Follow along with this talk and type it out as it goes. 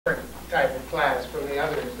type of class from the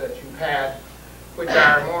others that you've had, which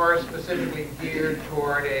are more specifically geared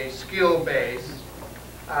toward a skill base.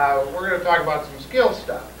 We're going to talk about some skill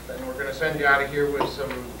stuff, and we're going to send you out of here with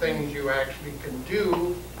some things you actually can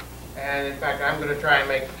do. And in fact, I'm going to try and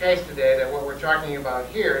make the case today that what we're talking about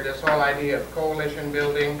here, this whole idea of coalition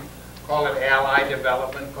building, call it ally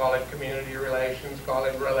development, call it community relations, call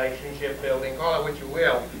it relationship building, call it what you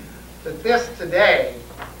will, that this today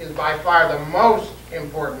is by far the most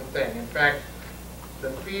important thing. In fact, the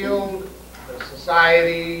field, the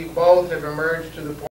society, both have emerged to the point